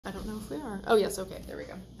don't know if we are. Oh, yes, okay, there we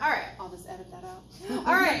go. All right, I'll just edit that out.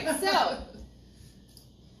 All right, so,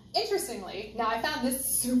 interestingly, now I found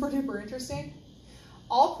this super duper interesting.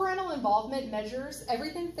 All parental involvement measures,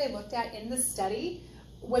 everything that they looked at in the study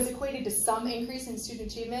was equated to some increase in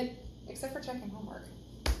student achievement, except for checking homework.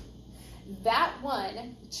 That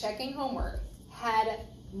one, checking homework, had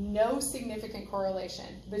no significant correlation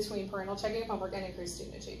between parental checking of homework and increased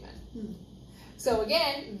student achievement. So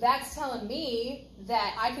again, that's telling me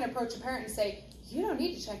that I can approach a parent and say, you don't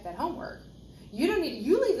need to check that homework. You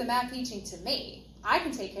leave the math teaching to me. I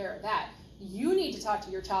can take care of that. You need to talk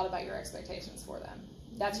to your child about your expectations for them.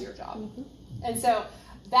 That's your job. And so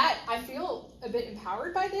that, I feel a bit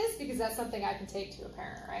empowered by this because that's something I can take to a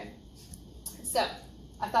parent, right? So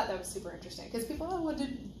I thought that was super interesting because people, oh, well,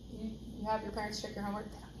 did you have your parents check your homework?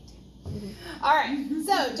 They don't need to. All right,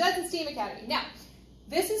 so Judson STEAM Academy. Now,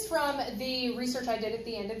 this is from the research I did at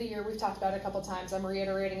the end of the year. We've talked about it a couple times. I'm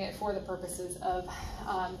reiterating it for the purposes of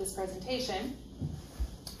this presentation.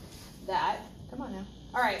 Come on now.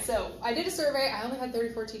 All right, so I did a survey. I only had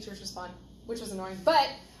 34 teachers respond, which was annoying. But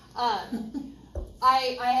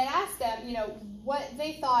I had asked them, you know, what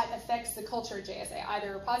they thought affects the culture at JSA,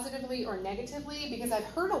 either positively or negatively, because I've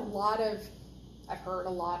heard a lot of,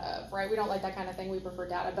 right? We don't like that kind of thing. We prefer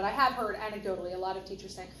data. But I have heard anecdotally a lot of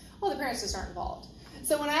teachers saying, well, the parents just aren't involved.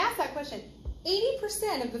 So when I asked that question,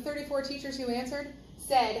 80% of the 34 teachers who answered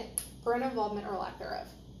said parental involvement or lack thereof.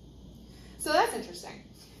 So that's interesting.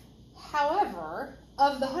 However,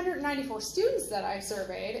 of the 194 students that I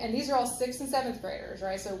surveyed, and these are all 6th and 7th graders,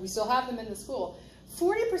 right? So we still have them in the school.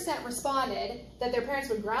 40% responded that their parents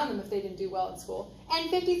would ground them if they didn't do well in school, and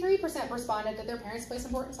 53% responded that their parents place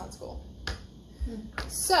importance on school.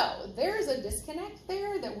 So there's a disconnect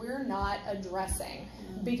there that we're not addressing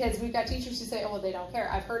because we've got teachers who say, oh, well, they don't care.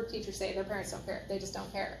 I've heard teachers say their parents don't care. They just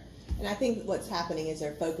don't care. And I think what's happening is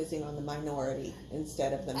they're focusing on the minority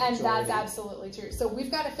instead of the majority. And that's absolutely true. So we've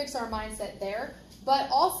got to fix our mindset there. But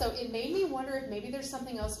also, it made me wonder if maybe there's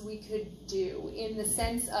something else we could do in the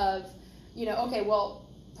sense of, you know, okay, well,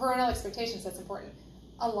 parental expectations, that's important.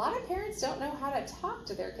 A lot of parents don't know how to talk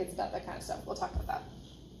to their kids about that kind of stuff. We'll talk about that.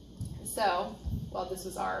 So, well, this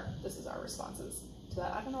is our responses to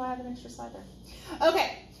that. I don't know why I have an extra slide there.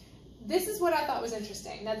 Okay. This is what I thought was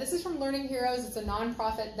interesting. Now, this is from Learning Heroes. It's a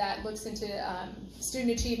nonprofit that looks into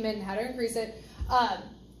student achievement and how to increase it.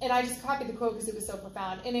 And I just copied the quote because it was so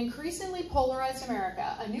profound. In increasingly polarized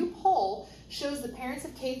America, a new poll shows the parents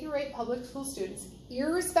of K-8 public school students,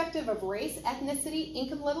 irrespective of race, ethnicity,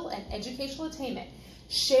 income level, and educational attainment,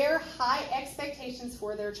 share high expectations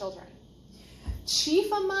for their children.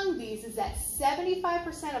 Chief among these is that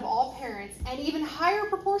 75% of all parents, and even higher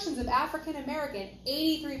proportions of African American,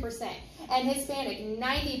 83%, and Hispanic,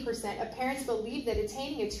 90% of parents believe that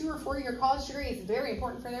attaining a 2 or 4 year college degree is very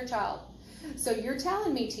important for their child. So you're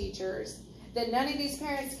telling me, teachers, that none of these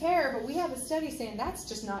parents care, but we have a study saying that's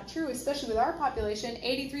just not true, especially with our population,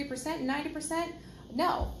 83% and 90%?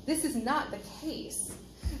 No, this is not the case.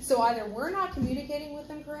 So either we're not communicating with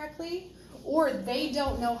them correctly, or they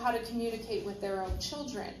don't know how to communicate with their own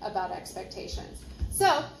children about expectations.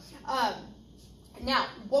 So, now,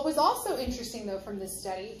 what was also interesting, though, from this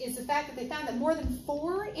study is the fact that they found that more than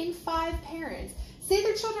 4 in 5 parents say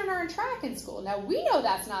their children are on track in school. Now, we know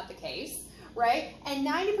that's not the case, right? And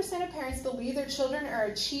 90% of parents believe their children are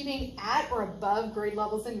achieving at or above grade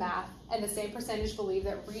levels in math, and the same percentage believe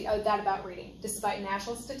that about reading, despite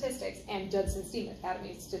national statistics and Judson STEAM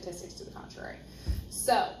Academy statistics to the contrary.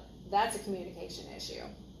 So, that's a communication issue,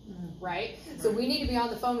 right? So we need to be on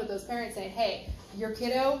the phone with those parents saying, hey, your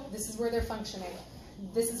kiddo, this is where they're functioning.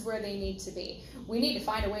 This is where they need to be. We need to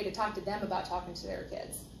find a way to talk to them about talking to their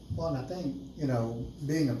kids. Well, and I think, you know,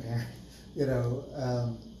 being a parent,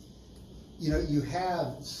 you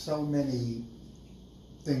have so many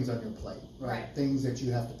things on your plate, right? Things that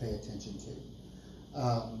you have to pay attention to.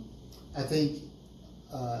 I think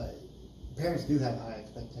parents do have high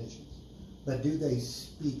expectations. But do they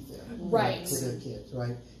speak them to their kids,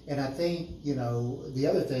 right? And I think, you know, the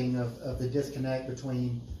other thing of the disconnect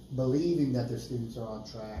between believing that their students are on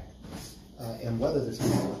track and whether their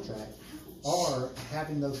students are on track are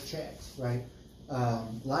having those checks, right?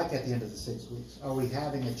 Like at the end of the 6 weeks, are we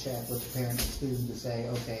having a check with the parent and student to say,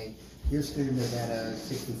 okay, your student is at a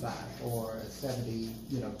 65 or a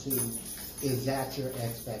 72. Is that your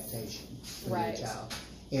expectation for your child?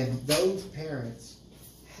 And those parents,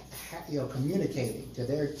 communicating to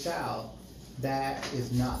their child, that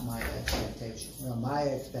is not my expectation. My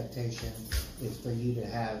expectation is for you to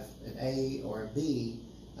have an A or a B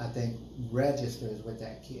I think, registers with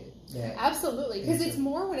that kid. Absolutely, because it's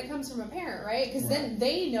more when it comes from a parent, right? Because then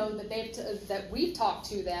they know that that we've talked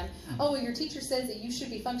to them. Oh, well, your teacher says that you should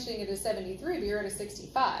be functioning at a 73, but you're at a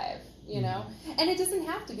 65. You know, and it doesn't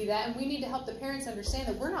have to be that, and we need to help the parents understand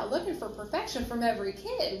that we're not looking for perfection from every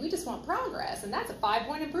kid. We just want progress, and that's a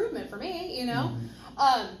 5-point improvement for me, you know.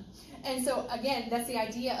 And so again, that's the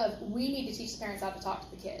idea of we need to teach the parents how to talk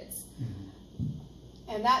to the kids,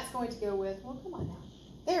 and that's going to go with, well, come on now,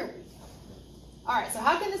 there we go. All right, so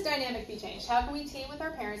how can this dynamic be changed? How can we team with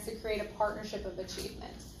our parents to create a partnership of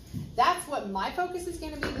achievement? That's what my focus is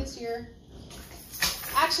going to be this year.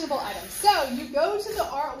 Actionable items. So you go to the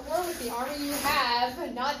war with the army you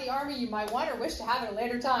have, not the army you might want or wish to have at a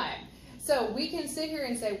later time. So we can sit here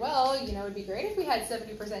and say, well, you know, it'd be great if we had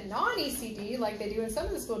 70% non-ECD like they do in some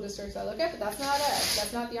of the school districts I look at, but that's not us.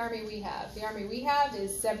 That's not the army we have. The army we have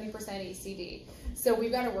is 70% ECD. So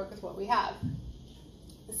we've got to work with what we have.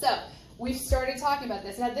 So we've started talking about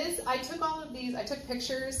this. Now I took all of these, I took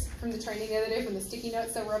pictures from the training the other day from the sticky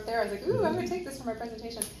notes that were up there. I was like, ooh, I'm going to take this for my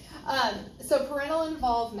presentation. So parental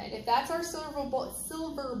involvement, if that's our silver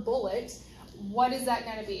bullet, what is that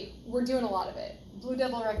going to be? We're doing a lot of it. Blue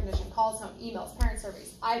Devil recognition, calls home, emails, parent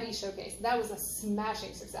surveys, IB showcase. That was a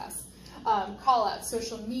smashing success. Call outs,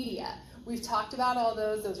 social media. We've talked about all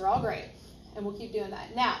those. Those are all great. And we'll keep doing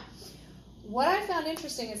that. Now, what I found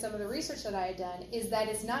interesting in some of the research that I had done is that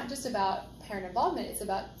it's not just about parent involvement, it's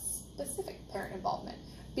about specific parent involvement.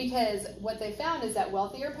 Because what they found is that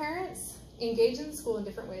wealthier parents engage in school in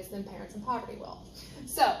different ways than parents in poverty will.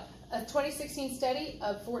 So, a 2016 study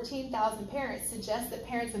of 14,000 parents suggests that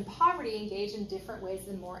parents in poverty engage in different ways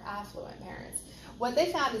than more affluent parents. What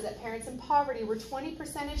they found is that parents in poverty were 20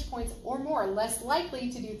 percentage points or more less likely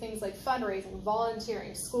to do things like fundraising,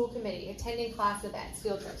 volunteering, school committee, attending class events,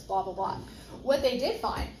 field trips, blah, blah, blah. What they did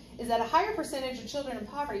find is that a higher percentage of children in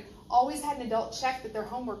poverty always had an adult check that their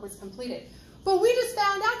homework was completed. But we just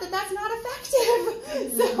found out that that's not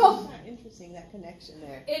effective. So interesting, that connection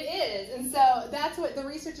there. It is, and so that's what the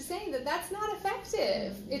research is saying, that that's not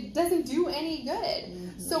effective. It doesn't do any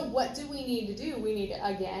good. So what do we need to do? We need to,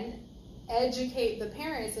 again, educate the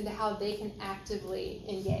parents into how they can actively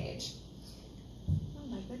engage. Oh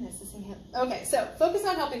my goodness, this thing. Okay, so focus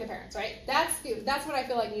on helping the parents, right? That's what I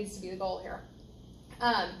feel like needs to be the goal here.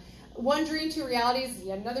 One dream, two realities.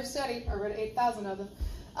 Yet another study. I read 8,000 of them.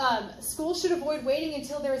 Schools should avoid waiting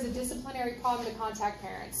until there is a disciplinary problem to contact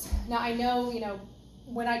parents. Now, I know, you know,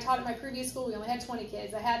 when I taught at my previous school, we only had 20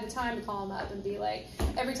 kids. I had the time to call them up and be like,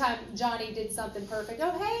 every time Johnny did something perfect,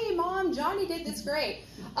 oh, hey, Mom, Johnny did this great.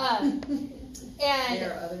 And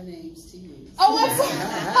there are other names to use. Oh, I'm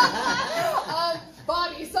sorry.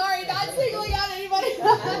 Bobby, sorry, not singling out anybody.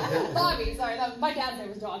 Bobby, sorry, my dad's name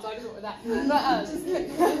was John, so I just went with that. But, just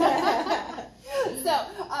kidding.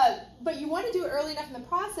 But you want to do it early enough in the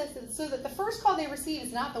process so that the first call they receive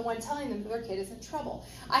is not the one telling them that their kid is in trouble.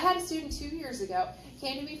 I had a student 2 years ago,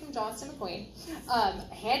 came to me from Johnston McQueen,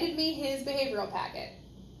 handed me his behavioral packet.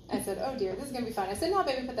 I said, oh dear, this is going to be fun. I said, no,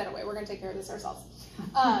 baby, put that away. We're going to take care of this ourselves.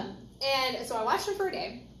 And so I watched him for a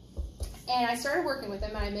day. And I started working with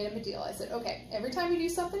him, and I made him a deal. I said, okay, every time you do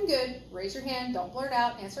something good, raise your hand, don't blurt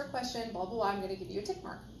out, answer a question, blah, blah, blah, I'm going to give you a tick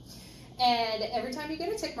mark. And every time you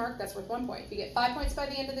get a tick mark, that's worth 1 point. If you get 5 points by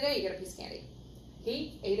the end of the day, you get a piece of candy.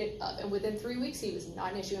 He ate it up, and within 3 weeks, he was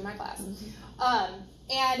not an issue in my class.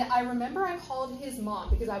 And I remember I called his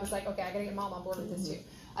mom, because I was like, okay, I got to get Mom on board with this too.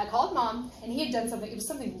 I called Mom, and he had done something, it was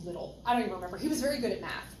something little. I don't even remember. He was very good at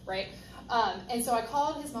math, right? And so I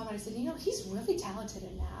called his mom, and I said, you know, he's really talented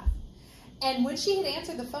in math. And when she had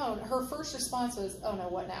answered the phone, her first response was, oh no,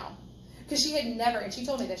 what now? Because she had never, and she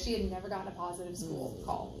told me that she had never gotten a positive school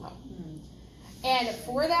call home. And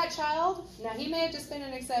for that child, now he may have just been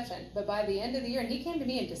an exception, but by the end of the year, and he came to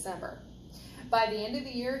me in December, by the end of the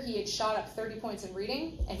year, he had shot up 30 points in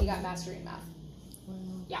reading, and he got mastery in math.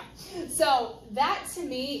 Yeah. So that to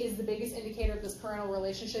me is the biggest indicator of those parental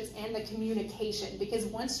relationships and the communication, because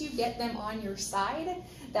once you get them on your side,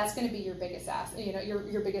 that's going to be your biggest asset, you know,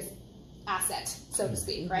 your biggest asset, so to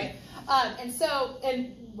speak, right? And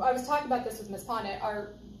I was talking about this with Ms. Pondit.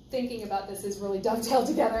 Our thinking about this is really dovetailed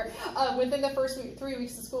together. Within the first 3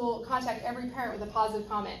 weeks of school, contact every parent with a positive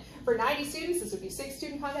comment. For 90 students, this would be 6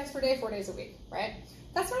 student contacts per day, 4 days a week, right?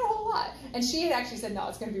 That's not a whole lot. And she had actually said, no,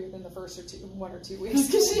 it's going to be within the first 1 or 2 weeks,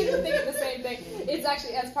 because she didn't think of the same thing. It's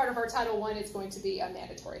actually, as part of our Title I, it's going to be a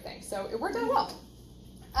mandatory thing. So it worked out well.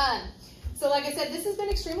 So like I said, this has been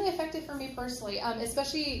extremely effective for me personally,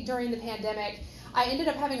 especially during the pandemic. I ended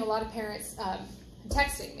up having a lot of parents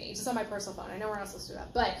texting me, just on my personal phone. I know we're not supposed to do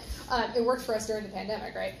that, but it worked for us during the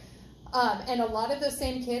pandemic, right? And a lot of those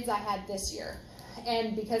same kids I had this year.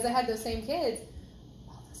 And because I had those same kids,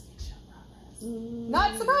 all those kids showed progress.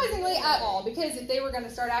 Not surprisingly at all, because if they were going to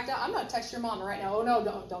start acting, I'm going to text your mom right now. Oh no,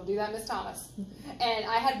 don't do that, Miss Thomas. And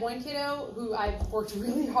I had one kiddo who I've worked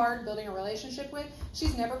really hard building a relationship with.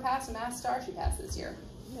 She's never passed a Math Star. She passed this year.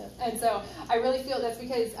 Yeah. And so I really feel that's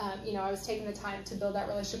because, I was taking the time to build that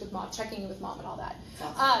relationship with mom, checking in with mom and all that.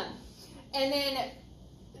 Awesome. And then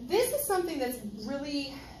this is something that's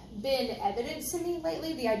really been evident to me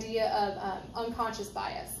lately, the idea of unconscious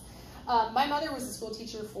bias. My mother was a school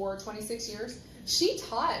teacher for 26 years. She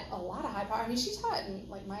taught a lot of high power. I mean, she taught in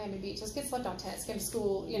like Miami Beach. Those kids slept on tents, came to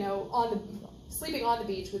school, sleeping on the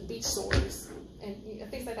beach with beach sores and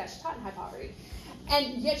things like that. She taught in high poverty.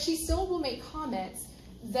 And yet she still will make comments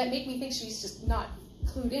that make me think she's just not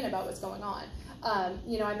clued in about what's going on.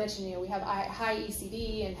 I mentioned, we have high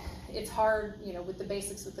ECD, and it's hard, with the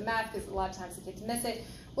basics with the math, because a lot of times the kids miss it.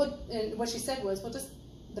 Well, and what she said was,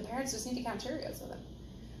 the parents just need to count Cheerios with them.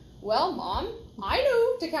 Well, Mom, I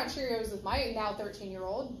knew to count Cheerios with my now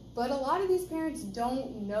 13-year-old, but a lot of these parents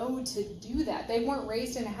don't know to do that. They weren't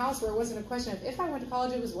raised in a house where it wasn't a question of if I went to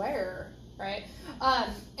college, it was where, right?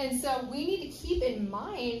 And so we need to keep in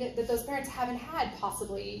mind that those parents haven't had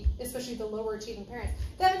possibly, especially the lower achieving parents,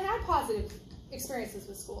 they haven't had positive experiences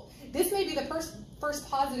with school. This may be the first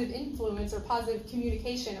positive influence or positive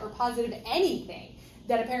communication or positive anything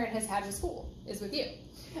that a parent has had with school is with you.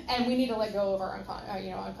 And we need to let go of our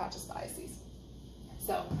unconscious biases.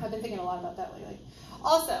 So I've been thinking a lot about that lately.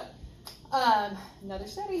 Also, another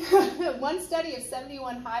study, one study of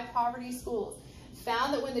 71 high poverty schools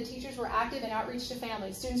found that when the teachers were active in outreach to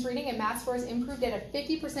families, students' reading and math scores improved at a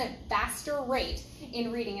 50% faster rate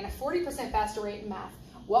in reading and a 40% faster rate in math.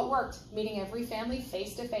 What worked? Meeting every family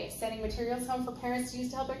face-to-face, sending materials home for parents to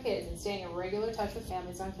use to help their kids, and staying in regular touch with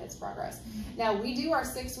families on kids' progress. Now, we do our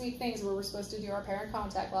 6-week things where we're supposed to do our parent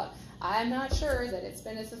contact log. I'm not sure that it's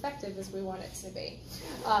been as effective as we want it to be.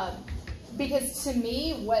 Because to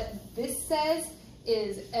me, what this says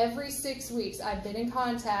is every 6 weeks I've been in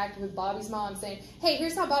contact with Bobby's mom saying, hey,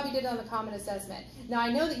 here's how Bobby did on the common assessment. Now,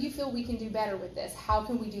 I know that you feel we can do better with this. How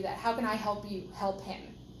can we do that? How can I help you help him?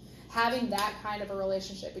 Having that kind of a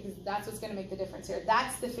relationship, because that's what's going to make the difference here.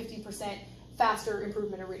 That's the 50% faster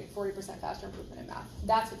improvement in reading, 40% faster improvement in math.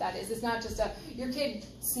 That's what that is. It's not just your kid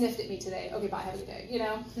sniffed at me today. Okay, bye, have a good day,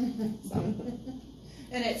 So.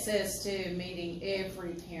 And it says, too, meeting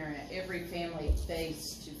every parent, every family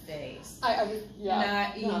face to face.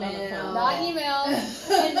 Yeah. Not email. Not email.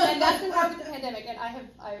 and that's been hard with the pandemic. And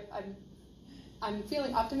I'm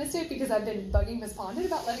feeling optimistic because I've been bugging Ms. Pondon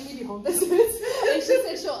about letting me do home visits. And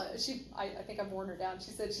she said I think I've worn her down. She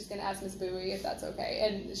said she's going to ask Ms. Bowie if that's okay.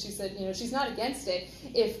 And she said, she's not against it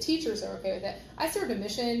if teachers are okay with it. I served a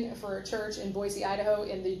mission for a church in Boise, Idaho,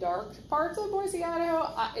 in the dark parts of Boise,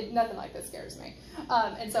 Idaho. Nothing like this scares me.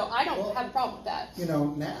 And so I don't have a problem with that.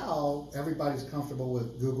 Now everybody's comfortable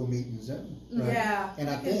with Google Meet and Zoom. Right? Yeah. And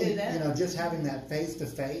I think, just having that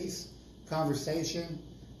face-to-face conversation,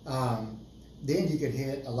 then you could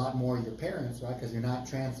hit a lot more of your parents, right? Because you're not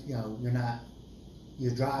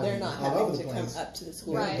you're driving They're not all over having the to place. come up to the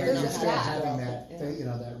school. Right. You're There's still that. having that,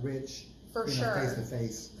 that rich, For sure.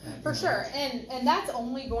 face-to-face. For sure, and that's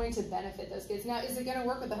only going to benefit those kids. Now, is it going to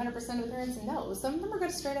work with 100% of the parents? No. Some of them are going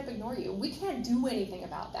to straight up ignore you. We can't do anything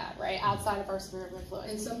about that, right, outside of our sphere of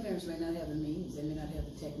influence. And some parents may not have the means. They may not have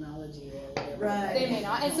the technology or whatever. Right. They may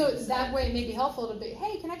not. And so that way it may be helpful to be,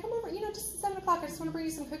 hey, can I come over, just at 7 o'clock, I just want to bring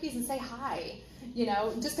you some cookies and say hi.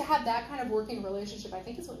 Just to have that kind of working relationship, I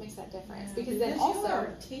think is what makes that difference. Because then also...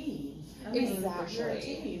 you're a team. Exactly. You're a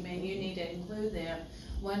team, and you need to include them.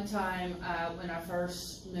 One time, when I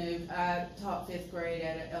first moved, I taught 5th grade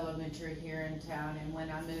at an elementary here in town, and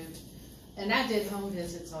when I moved, and I did home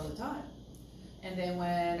visits all the time. And then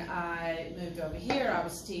when I moved over here, I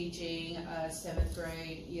was teaching 7th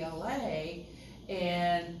grade ELA,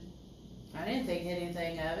 and I didn't think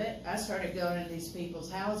anything of it. I started going to these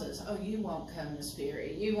people's houses. Oh, you won't come, Miss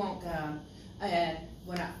Peary. You won't come. And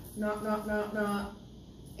when I knock,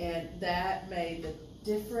 and that made the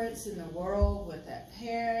difference in the world with that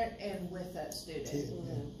parent and with that student.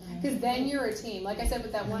 Because then you're a team. Like I said,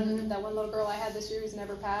 with that one little girl I had this year who's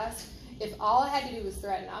never passed, if all I had to do was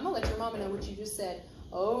threaten, I'm going to let your mama know what you just said.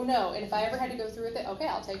 Oh no, and if I ever had to go through with it, okay,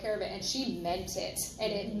 I'll take care of it. And she meant it,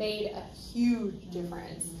 and it made a huge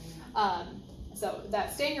difference. So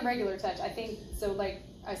that staying in regular touch, I think, so like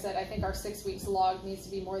I said, I think our 6 weeks log needs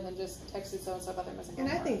to be more than just texted so-and-so about their missing And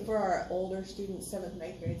homework. I think for our older students, 7th and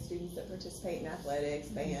 8th grade students that participate in athletics,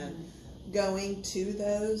 band, going to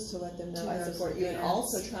those to let them know I support you, and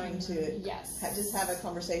also trying to just have a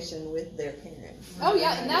conversation with their parents. Oh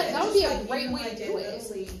yeah, and that would be a great way to do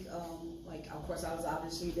it. League, like like, of course, I was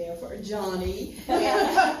obviously there for Johnny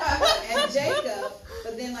and Jacob,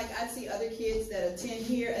 but then like I'd see other kids that attend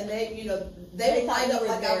here, and they, you know, they lined up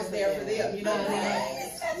like I was there for them, you know what I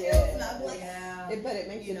mean? Yeah. But it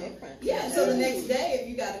makes a difference. Yeah, and so the next day, if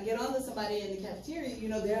you got to get on to somebody in the cafeteria, you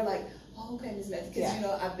know, they're like, oh, okay, Miss Beth, because you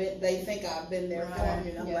know, they think I've been there for them,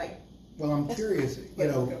 and I'm like, well, I'm curious, you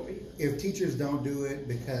know, if teachers don't do it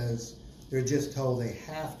because they're just told they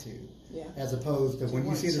have to, as opposed to when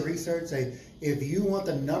you see the research, say, if you want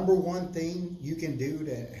the number one thing you can do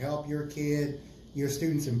to help your kid, your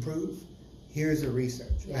students improve, here's the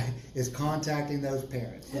research, right? Is contacting those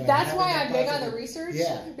parents. Right? That's why I'm big on the research.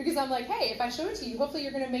 Yeah. Because I'm like, hey, if I show it to you, hopefully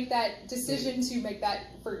you're going to make that decision to make that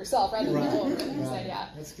for yourself rather than the whole thing. Yeah.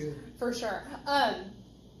 That's good. For sure.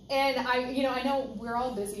 And I know we're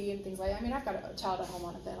all busy and things like that. I mean, I've got a child at home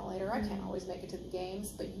on a ventilator. I can't always make it to the games,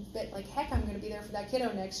 but you bet like heck I'm going to be there for that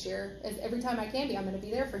kiddo next year. Every time I can be, I'm going to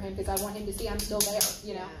be there for him because I want him to see I'm still there,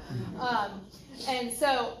 you know. And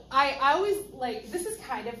so I always, like, this is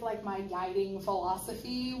kind of like my guiding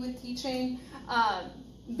philosophy with teaching,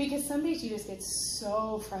 because some days you just get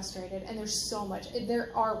so frustrated, and there's so much.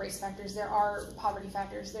 There are race factors, there are poverty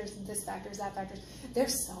factors, there's this factors, that factors.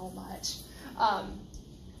 There's so much.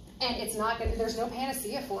 And it's not going to, there's no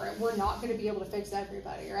panacea for it. We're not going to be able to fix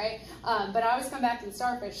everybody, right? But I always come back to the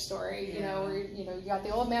starfish story, you know, where, you know, you got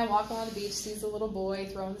the old man walking on the beach, sees the little boy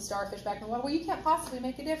throwing the starfish back in the water. Well, you can't possibly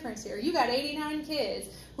make a difference here. You got 89 kids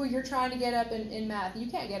who you're trying to get up in math.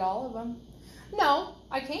 You can't get all of them. No,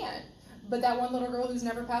 I can't. But that one little girl who's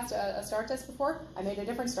never passed a STAR test before, I made a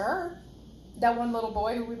difference to her. That one little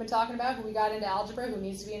boy who we've been talking about, who we got into algebra, who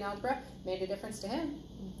needs to be in algebra, made a difference to him.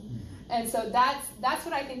 And so that's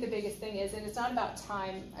what I think the biggest thing is, and it's not about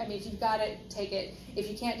time. I mean, if you've got it, take it. If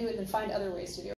you can't do it, then find other ways to do it.